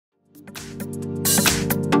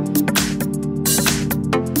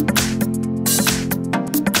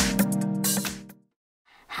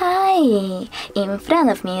Hey! In front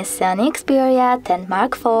of me is Sony Xperia 10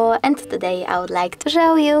 Mark IV, and today I would like to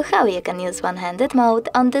show you how you can use one-handed mode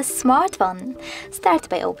on this smartphone. Start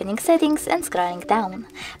by opening settings and scrolling down.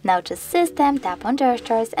 Now choose system, tap on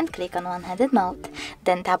gestures and click on one-handed mode.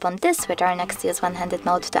 Then tap on this switcher next to use one-handed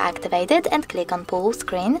mode to activate it and click on full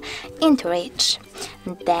screen into reach.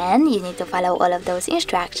 Then you need to follow all of those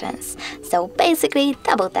instructions. So basically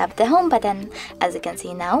double tap the home button. As you can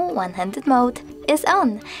see now, one-handed mode is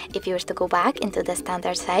on. If you wish to go back into the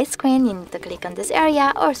standard size screen, you need to click on this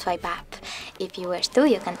area or swipe up. If you wish to,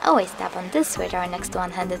 you can always tap on this switcher next to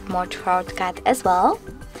one-handed mode shortcut as well.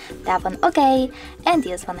 Tap on OK and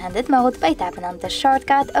use one-handed mode by tapping on the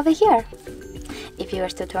shortcut over here. If you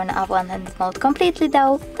wish to turn off one-handed mode completely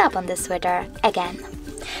though, tap on this switcher again.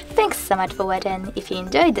 Thanks so much for watching. If you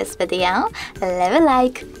enjoyed this video, leave a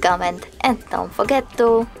like, comment and don't forget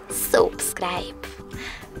to subscribe.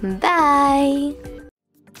 Bye!